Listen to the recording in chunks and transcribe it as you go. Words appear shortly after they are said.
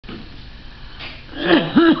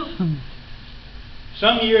So,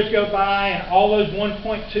 some years go by, and all those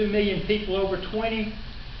 1.2 million people over 20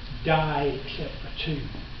 die except for 2.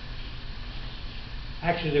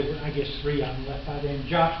 Actually, there were, I guess, 3 of them left by then: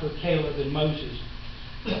 Joshua, Caleb, and Moses.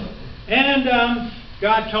 And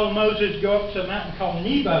God told Moses to go up to a mountain called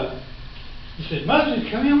Nebo. He said, "Moses,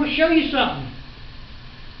 come here, I want to show you something.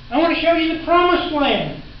 I want to show you the promised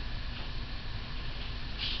land."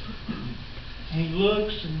 And he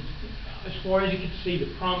looks, and as far as he could see,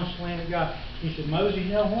 the promised land of God. He said, "Moses,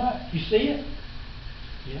 you know what? You see it?"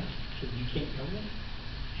 "Yeah." He said, "You can't go there."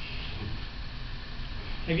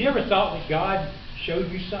 Have you ever thought that God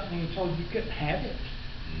showed you something and told you couldn't have it?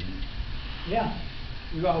 Yeah,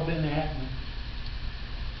 we've all been there, haven't we?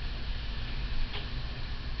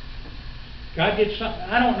 God did something.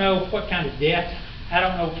 I don't know what kind of death. I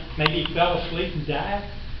don't know. Maybe he fell asleep and died.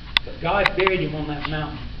 But God buried him on that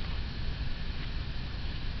mountain.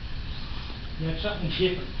 He had something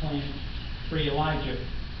different planned for Elijah.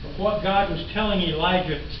 But what God was telling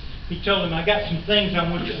Elijah, he told him, "I got some things I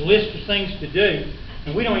want you, a list of things to do."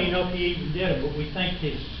 And we don't even know if he even did them, but we think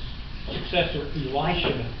his successor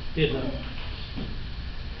Elisha did them.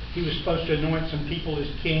 He was supposed to anoint some people as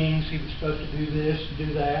kings. He was supposed to do this,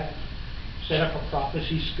 do that, set up a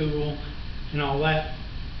prophecy school, and all that.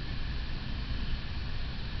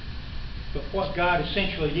 But what God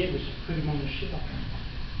essentially did was put him on the shelf.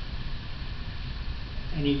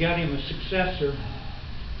 And he got him a successor,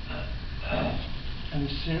 and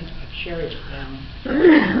sent a chariot down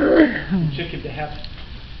and took him to heaven.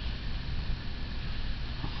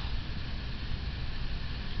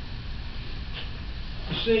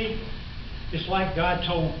 You see, it's like God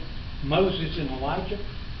told Moses and Elijah,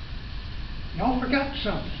 "Y'all forgot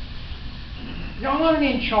something. Y'all aren't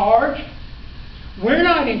in charge. We're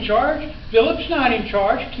not in charge. Philip's not in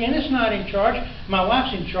charge. Kenneth's not in charge. My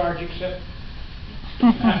wife's in charge, except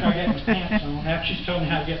after I get my pants on. After she's told me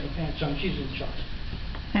how to get my pants on, she's in charge.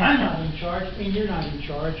 I'm not in charge, and you're not in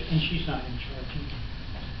charge, and she's not in charge either.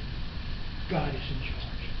 God is in charge.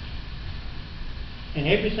 And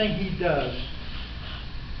everything he does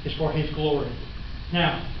is for his glory."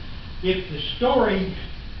 Now, if the story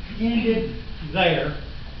ended there, it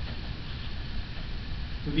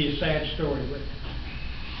would be a sad story, wouldn't it?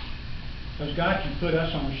 Because God can put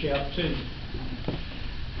us on the shelf too,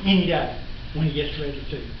 any day, when he gets ready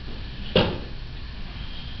to.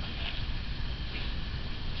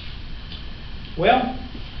 Well,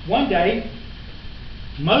 one day,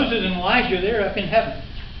 Moses and Elijah, they're up in heaven.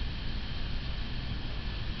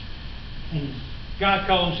 And God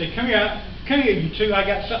called them and said, come here, you two, I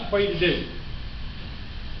got something for you to do."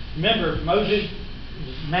 Remember, Moses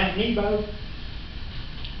was at Mount Nebo.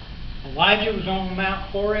 Elijah was on Mount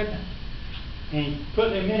Horeb. And he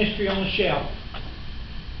put their ministry on the shelf.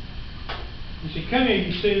 He said, "Come here,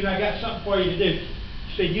 you two, I got something for you to do."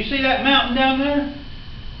 He said, "You see that mountain down there?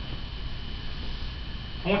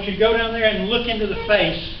 I want you to go down there and look into the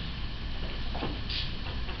face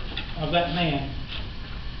of that man."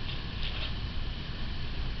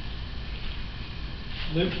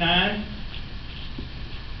 Luke 9.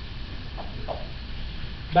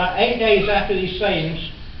 About 8 days after these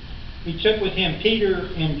sayings, he took with him Peter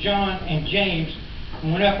and John and James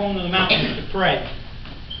and went up onto the mountain to pray.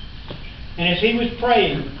 And as he was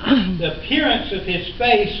praying, the appearance of his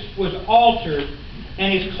face was altered,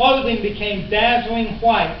 and his clothing became dazzling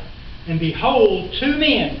white. And behold, 2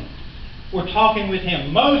 men were talking with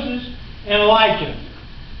him, Moses and Elijah.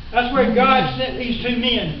 That's where God sent these 2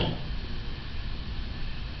 men,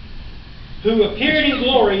 who appeared in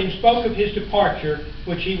glory and spoke of his departure,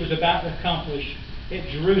 which he was about to accomplish at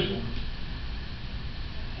Jerusalem.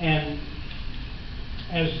 And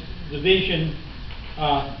as the vision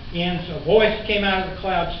ends, a voice came out of the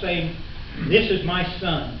cloud saying, "This is my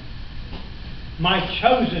son, my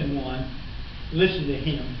chosen one. Listen to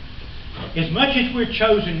him." As much as we're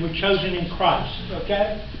chosen in Christ,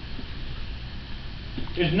 okay?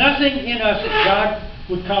 There's nothing in us that God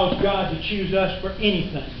would cause God to choose us for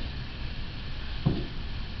anything.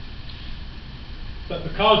 But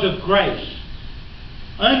because of grace,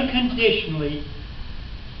 unconditionally,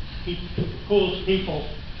 he pulls people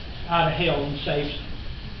out of hell and saves them.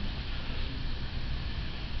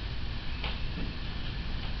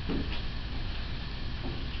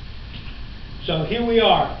 So here we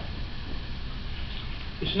are.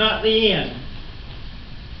 It's not the end.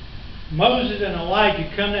 Moses and Elijah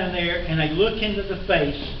come down there and they look into the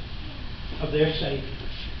face of their Savior.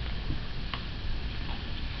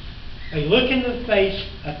 They look into the face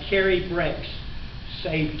of Carrie Breck's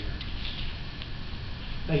Savior.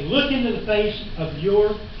 They look into the face of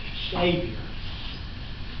your Savior.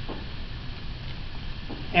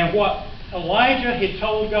 And what Elijah had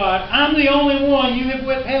told God, I'm the only one, you have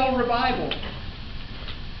withheld revival.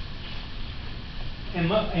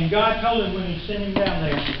 And God told him when he sent him down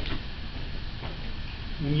there,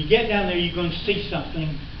 when you get down there, you're going to see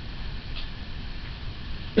something.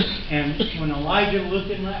 And when Elijah looked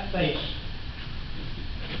in that face,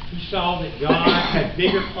 he saw that God had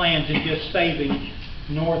bigger plans than just saving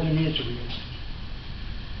northern Israel.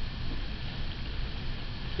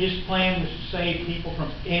 His plan was to save people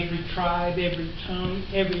from every tribe, every tongue,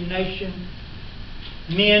 every nation.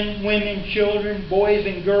 Men, women, children, boys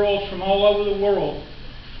and girls from all over the world.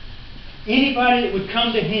 Anybody that would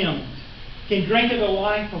come to Him can drink of the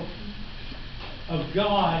life of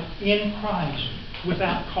God in Christ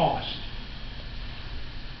without cost.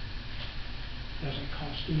 It doesn't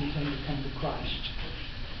cost anything to come to Christ.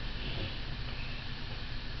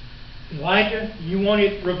 Elijah, you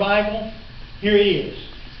wanted revival? Here it is.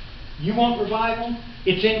 You want revival?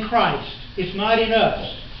 It's in Christ. It's not in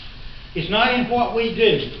us. It's not in what we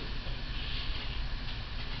do.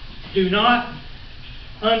 Do not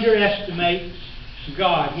underestimate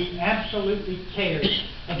God. He absolutely cares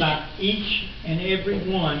about each and every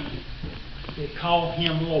one that call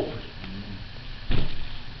Him Lord.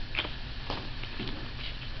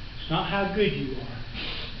 It's not how good you are.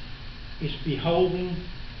 It's beholding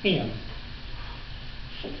Him.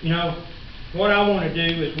 You know, what I want to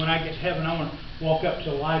do is when I get to heaven, I want to walk up to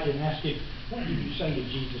Elijah and ask him, what did you say to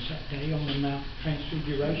Jesus that day on the Mount of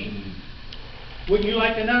Transfiguration? Wouldn't you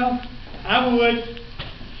like to know? I would.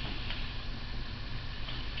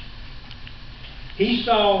 He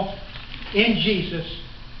saw in Jesus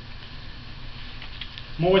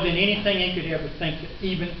more than anything he could ever think,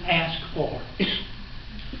 even ask for.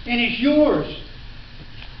 And it's yours.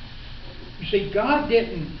 You see, God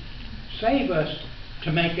didn't save us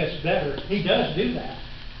to make us better. He does do that.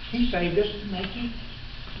 He saved us to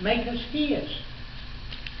make us His.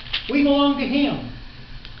 We belong to Him.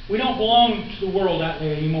 We don't belong to the world out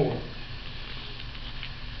there anymore.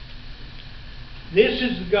 This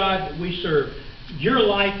is the God that we serve. Your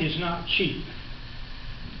life is not cheap.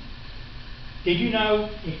 Did you know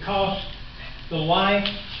it cost the life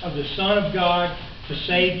of the Son of God to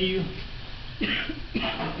save you?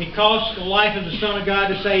 It cost the life of the Son of God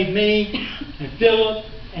to save me, and Philip,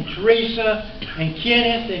 and Teresa, and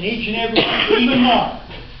Kenneth, and each and every one, even Mark.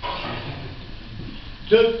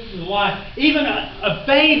 Took the life. Even a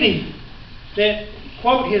baby that,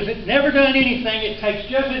 quote, has never done anything, it takes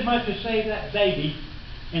just as much to save that baby,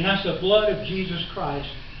 and that's the blood of Jesus Christ,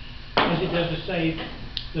 as it does to save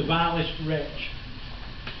the vilest wretch.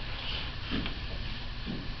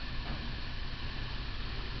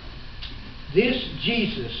 This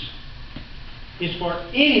Jesus is for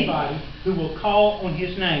anybody who will call on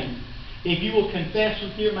His name. If you will confess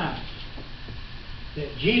with your mouth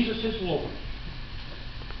that Jesus is Lord,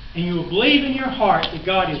 and you will believe in your heart that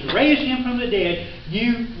God has raised Him from the dead,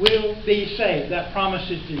 you will be saved. That promise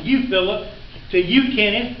is to you, Philip, to you,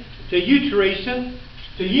 Kenneth, to you, Teresa,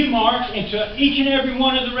 to you, Mark, and to each and every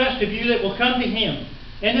one of the rest of you that will come to Him.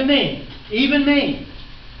 And to me, even me.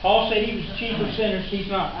 Paul said he was the chief of sinners. He's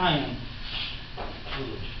not. I am.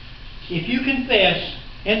 If you confess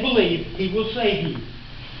and believe, He will save you.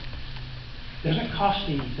 It doesn't cost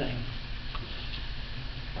anything.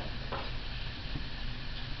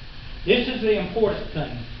 This is the important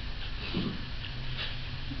thing.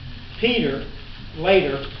 Peter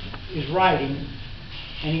later is writing,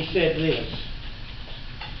 and he said this.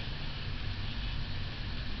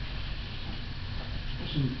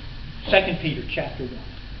 It's in 2 Peter chapter 1.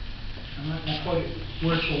 I'm not going to quote it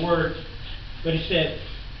word for word, but he said,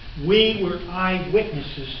 we were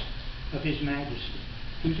eyewitnesses of His majesty.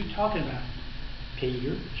 Who's he talking about?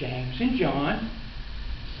 Peter, James, and John,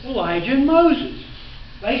 Elijah, and Moses.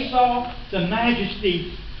 They saw the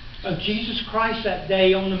majesty of Jesus Christ that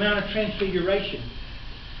day on the Mount of Transfiguration.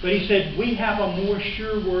 But he said, we have a more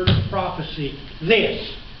sure word of prophecy.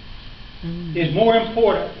 This is more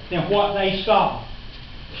important than what they saw.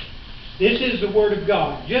 This is the Word of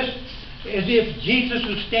God. Just as if Jesus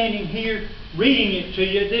was standing here reading it to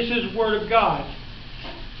you, this is the Word of God.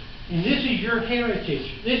 And this is your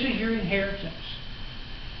heritage. This is your inheritance.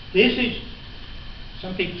 This is,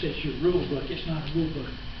 some people say it's your rule book. It's not a rule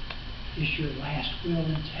book. It's your last will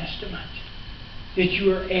and testament. That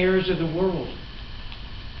you are heirs of the world.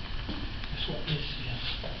 That's what this is.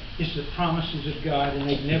 It's the promises of God, and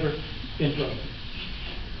they've never been broken.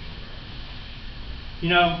 You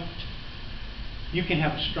know, you can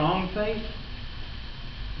have a strong faith.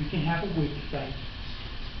 You can have a weak faith.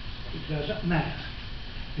 It doesn't matter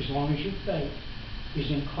as long as your faith is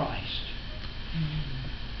in Christ.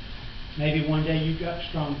 Maybe one day you've got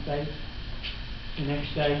strong faith. The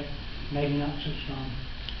next day, maybe not so strong.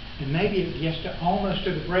 And maybe it gets to almost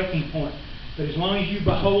to the breaking point. But as long as you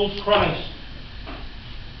behold Christ,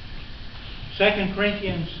 2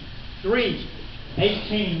 Corinthians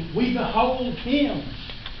 3:18, we behold Him.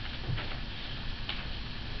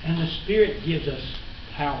 And the Spirit gives us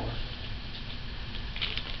power.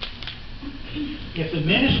 If the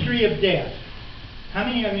ministry of death, how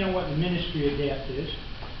many of you know what the ministry of death is?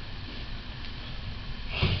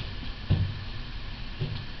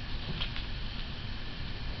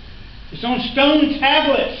 It's on stone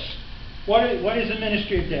tablets. What is the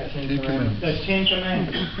ministry of death? Ten Commandments. The Ten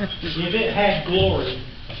Commandments. If it has glory,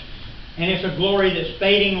 and it's a glory that's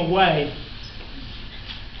fading away,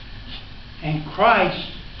 and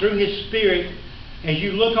Christ, through His Spirit, as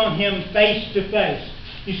you look on Him face to face.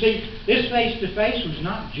 You see, this face to face was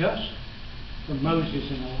not just for Moses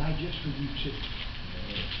and Elijah, it's for you too.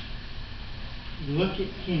 Look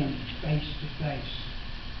at Him face to face.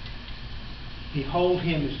 Behold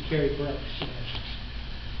Him, as Carrie Burke says,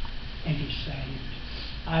 and be saved.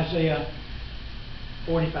 Isaiah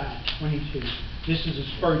 45:22. This is a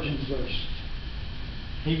Spurgeon's verse.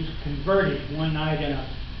 He was converted one night in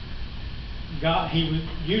he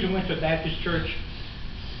usually went to a Baptist church.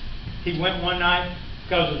 He went one night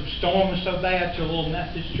because the storm was so bad to a little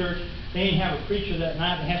Methodist church. They didn't have a preacher that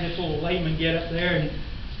night. They had this little layman get up there and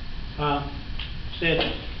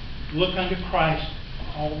said, "Look unto Christ,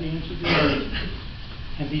 all the ends of the earth,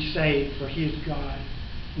 and be saved, for He is God,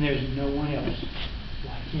 and there is no one else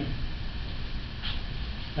like Him."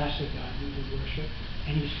 That's the God we will worship,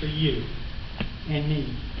 and He's for you and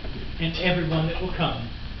me and everyone that will come.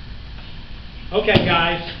 Okay,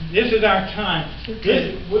 guys, this is our time.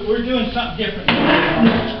 We're doing something different.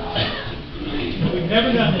 We've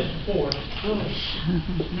never done this before.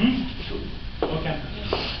 Okay.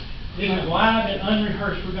 This is live and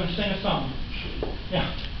unrehearsed. We're going to sing a song. Yeah.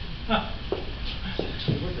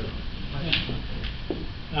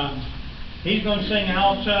 He's going to sing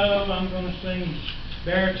alto, I'm going to sing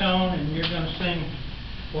baritone, and you're going to sing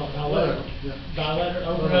what? Letter. By letter.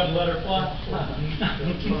 Open up, let her fly.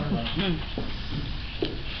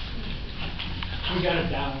 We got to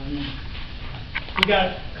dial in. We got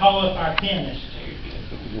to call up our pianist.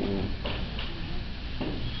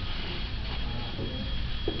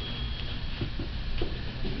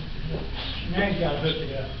 Now you got to hook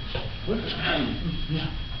it up. Yeah.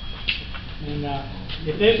 And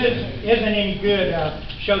if this isn't any good,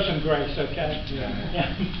 show some grace, okay?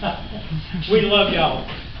 Yeah. We love y'all.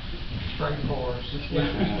 Straight chorus.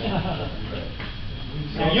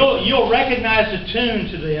 Now you'll recognize the tune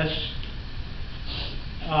to this,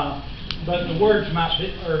 but the words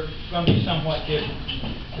are going to be somewhat different.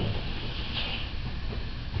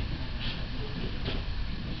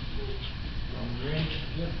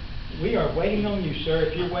 We are waiting on you, sir.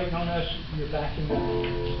 If you're waiting on us, you're backing up.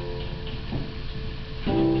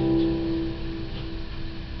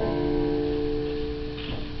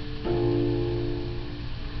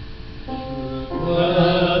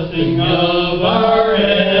 Nothing of our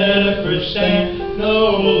efforts stand,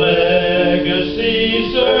 no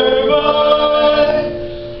legacy survive,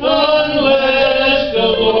 unless the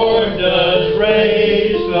Lord does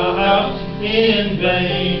raise the house in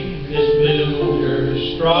vain. This builder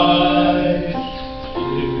strive.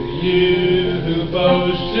 To you who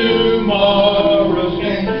boast tomorrow's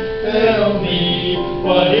gain, tell me,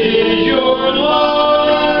 what is your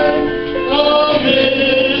life? A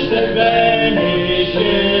mist that vanishes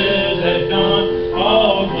at dawn,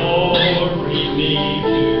 all glory be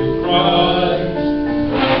to Christ.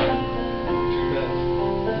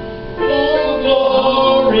 All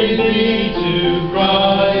glory be to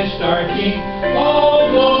Christ our King, all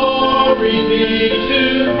glory be to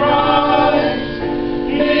Christ.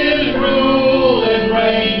 His rule and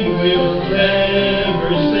reign will never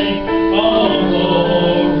sink, all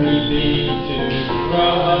glory be to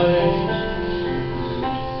Christ.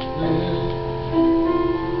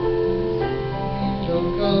 Shall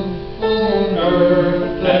come on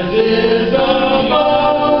earth as is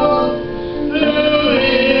above, who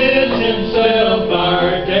is Himself our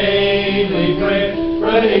daily bread.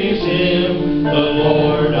 Praise Him, the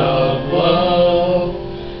Lord of love.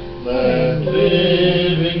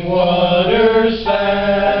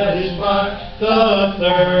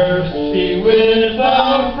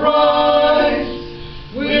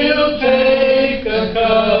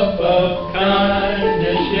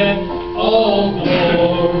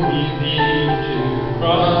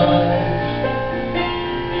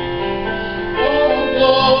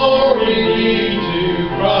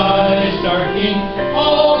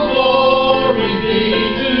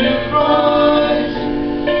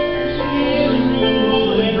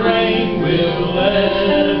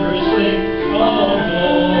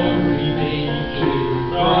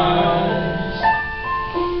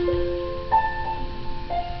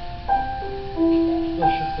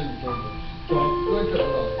 Look at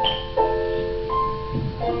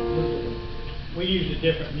We use a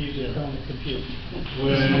different music on the computer.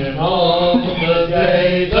 When on the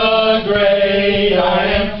day the great I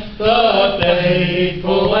am, the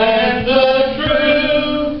faithful and the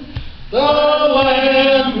true, the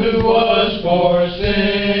Lamb who was for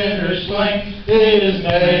sinners slain is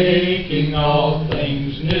making all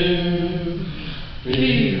things new.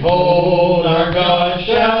 Behold, our God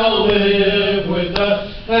shall live with us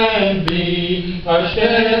and be our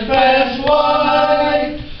steadfast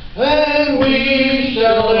light, and we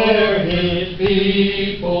shall ere His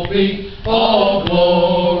people be. All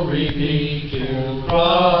glory be to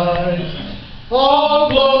Christ. All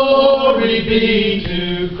glory be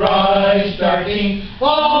to Christ our King.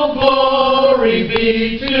 All glory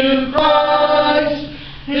be to Christ.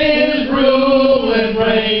 His rule and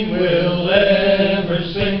reign will ever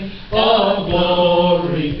sing. All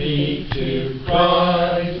glory be to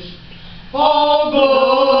Christ. All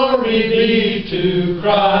glory be to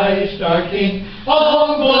Christ our King.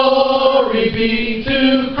 All glory be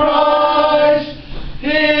to Christ.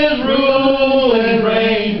 His rule and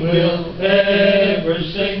reign will ever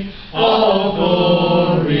sing. All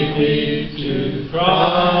glory be to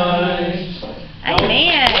Christ.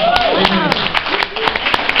 Amen.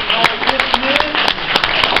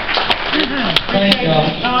 Thank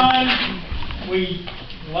God. Time. We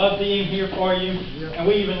love being here for you, and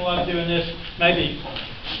we even love doing this. Maybe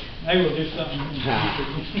we'll do something.